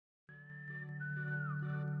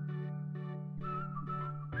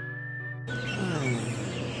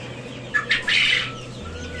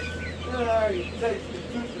It takes the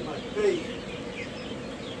tooth in my face.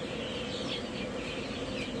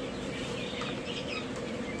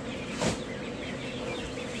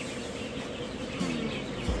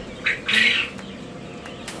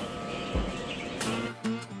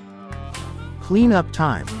 Clean-up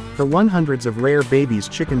time. For 100s of rare babies,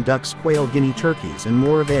 chicken, ducks, quail, guinea turkeys, and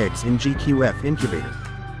more of eggs in GQF incubator.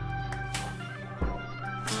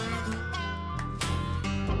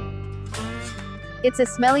 It's a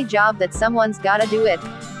smelly job that someone's gotta do it.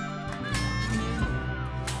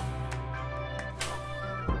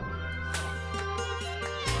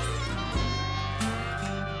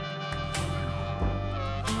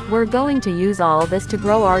 We're going to use all this to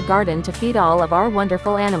grow our garden to feed all of our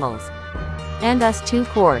wonderful animals. And us too,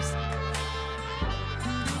 course.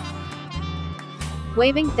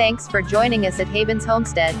 Waving thanks for joining us at Haven's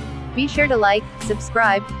Homestead. Be sure to like,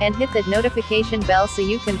 subscribe, and hit that notification bell so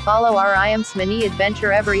you can follow our Ayam Cemani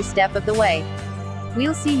adventure every step of the way.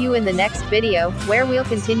 We'll see you in the next video, where we'll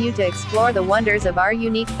continue to explore the wonders of our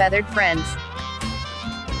unique feathered friends.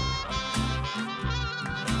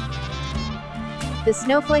 The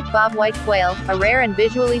snowflake bobwhite quail, a rare and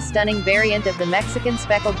visually stunning variant of the Mexican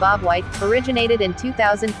speckled bobwhite, originated in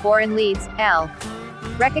 2004 in Leeds, AL.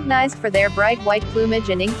 Recognized for their bright white plumage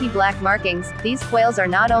and inky black markings, these quails are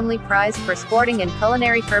not only prized for sporting and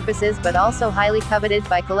culinary purposes but also highly coveted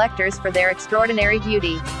by collectors for their extraordinary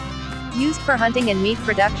beauty. Used for hunting and meat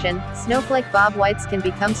production, snowflake bobwhites can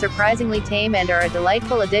become surprisingly tame and are a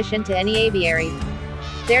delightful addition to any aviary.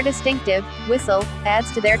 Their distinctive whistle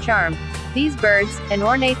adds to their charm. These birds, an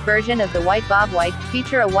ornate version of the white bobwhite,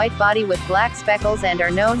 feature a white body with black speckles and are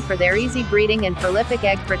known for their easy breeding and prolific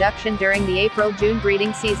egg production during the April-June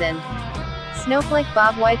breeding season. Snowflake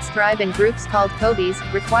bobwhites thrive in groups called coveys,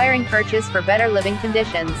 requiring perches for better living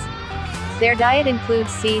conditions. Their diet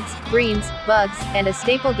includes seeds, greens, bugs, and a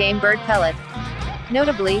staple game bird pellet.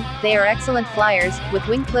 Notably, they are excellent flyers, with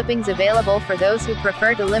wing clippings available for those who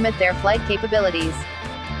prefer to limit their flight capabilities.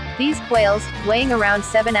 These quails, weighing around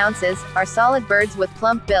 7 ounces, are solid birds with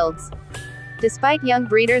plump builds. Despite young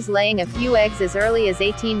breeders laying a few eggs as early as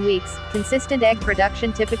 18 weeks, consistent egg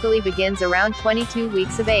production typically begins around 22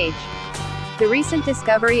 weeks of age. The recent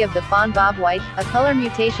discovery of the fawn bobwhite, a color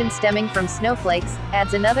mutation stemming from snowflakes,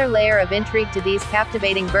 adds another layer of intrigue to these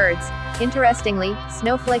captivating birds. Interestingly,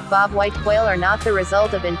 snowflake bobwhite quail are not the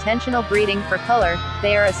result of intentional breeding for color,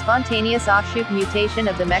 they are a spontaneous offshoot mutation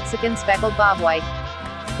of the Mexican speckled bobwhite.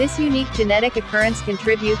 This unique genetic occurrence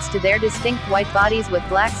contributes to their distinct white bodies with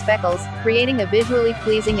black speckles, creating a visually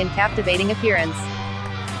pleasing and captivating appearance.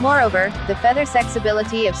 Moreover, the feather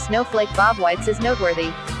sexability of snowflake bobwhites is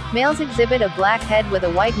noteworthy. Males exhibit a black head with a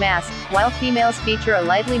white mask, while females feature a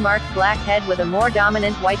lightly marked black head with a more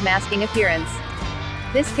dominant white masking appearance.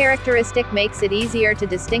 This characteristic makes it easier to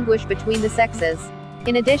distinguish between the sexes.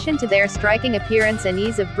 In addition to their striking appearance and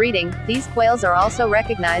ease of breeding, these quails are also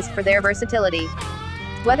recognized for their versatility.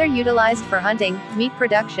 Whether utilized for hunting, meat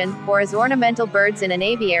production, or as ornamental birds in an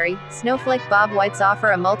aviary, snowflake bobwhites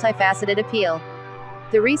offer a multifaceted appeal.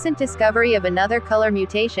 The recent discovery of another color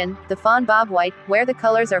mutation, the fawn bobwhite, where the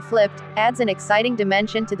colors are flipped, adds an exciting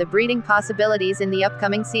dimension to the breeding possibilities in the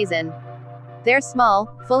upcoming season. Their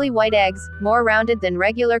small, fully white eggs, more rounded than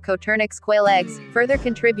regular Coturnix quail eggs, further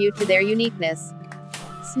contribute to their uniqueness.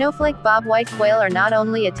 Snowflake bobwhite quail are not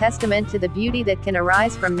only a testament to the beauty that can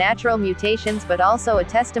arise from natural mutations but also a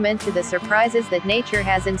testament to the surprises that nature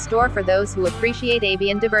has in store for those who appreciate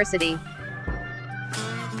avian diversity.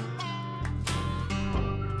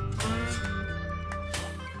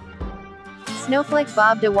 Snowflake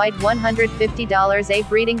bob de white $150 a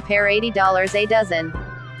breeding pair, $80 a dozen.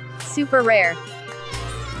 Super rare.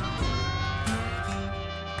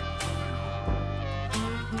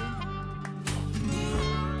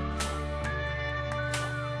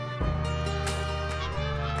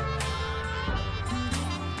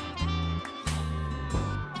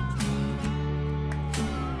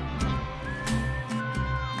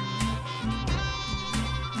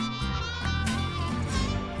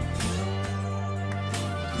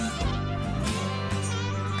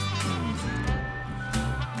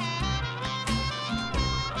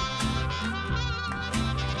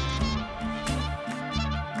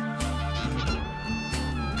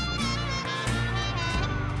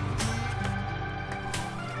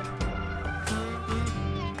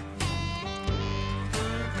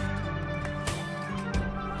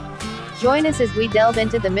 Join us as we delve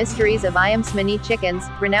into the mysteries of Ayam Cemani chickens,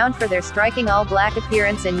 renowned for their striking all-black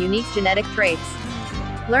appearance and unique genetic traits.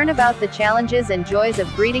 Learn about the challenges and joys of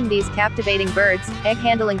breeding these captivating birds, egg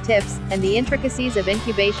handling tips, and the intricacies of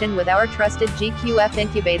incubation with our trusted GQF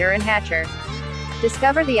incubator and hatcher.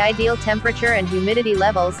 Discover the ideal temperature and humidity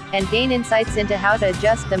levels, and gain insights into how to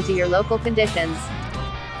adjust them to your local conditions.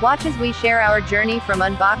 Watch as we share our journey from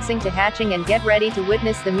unboxing to hatching and get ready to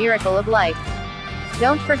witness the miracle of life.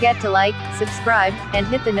 Don't forget to like, subscribe, and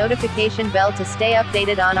hit the notification bell to stay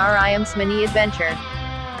updated on our Ayam Cemani adventure.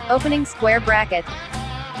 Opening square bracket.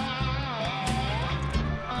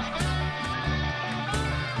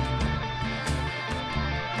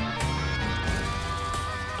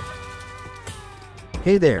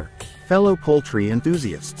 Hey there, fellow poultry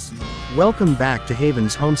enthusiasts. Welcome back to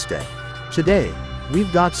Haven's Homestead. Today,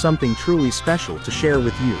 we've got something truly special to share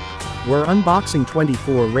with you. We're unboxing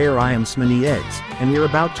 24 Rare Ayam Cemani eggs, and we're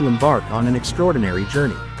about to embark on an extraordinary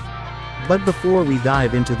journey. But before we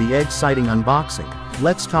dive into the egg-sighting unboxing,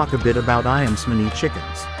 let's talk a bit about Ayam Cemani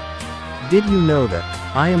chickens. Did you know that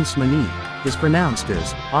Ayam Cemani is pronounced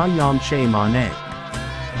as Ayam Cemani?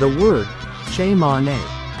 The word Cemani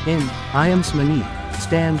in Ayam Cemani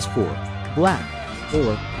stands for black,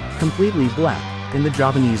 or completely black, in the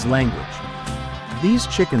Javanese language. These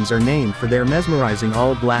chickens are named for their mesmerizing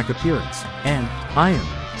all-black appearance, and ayam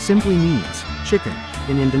simply means chicken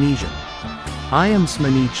in Indonesian. Ayam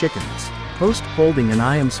Cemani chickens host holding an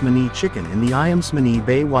Ayam Cemani chicken in the Ayam Cemani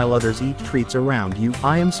Bay while others eat treats around you.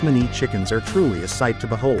 Ayam Cemani chickens are truly a sight to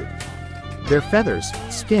behold. Their feathers,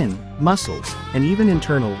 skin, muscles, and even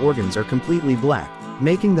internal organs are completely black,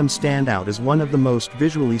 making them stand out as one of the most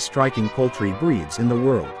visually striking poultry breeds in the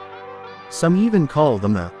world. Some even call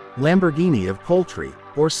them the Lamborghini of poultry,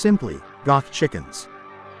 or simply, goth chickens.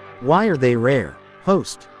 Why are they rare,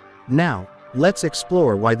 host? Now, let's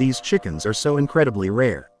explore why these chickens are so incredibly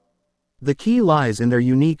rare. The key lies in their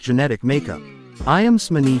unique genetic makeup. Ayam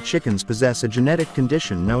Cemani chickens possess a genetic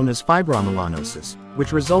condition known as fibromelanosis,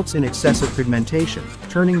 which results in excessive pigmentation,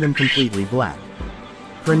 turning them completely black.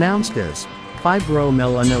 Pronounced as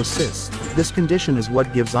fibromelanosis, this condition is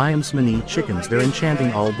what gives Ayam Cemani chickens their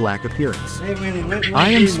enchanting all-black appearance.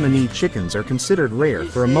 Ayam Cemani chickens are considered rare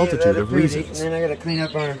for a multitude of reasons. And then I gotta clean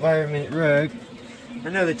up our environment rug.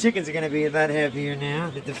 I know the chickens are gonna be a lot happier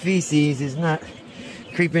now that the feces is not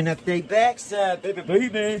creeping up their backside, baby.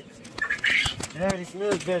 It already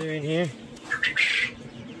smells better in here.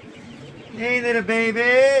 Hey, little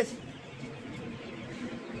babies.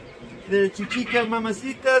 Little chiquitas,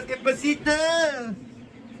 mamacitas, que pasita.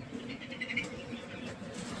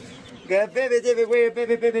 Got babies everywhere,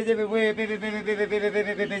 babies everywhere, babies everywhere,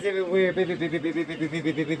 babies everywhere,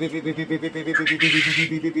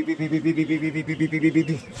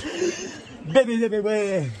 babies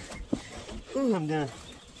everywhere. Ooh, I'm done.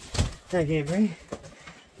 I can't breathe.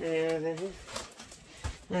 I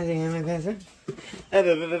think I'm a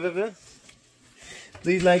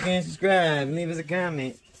Please like and subscribe and leave us a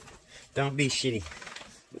comment. Don't be shitty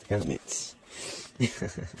with comments.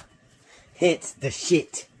 Hence, the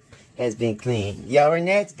shit has been cleaned. Y'all are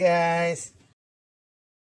next, guys.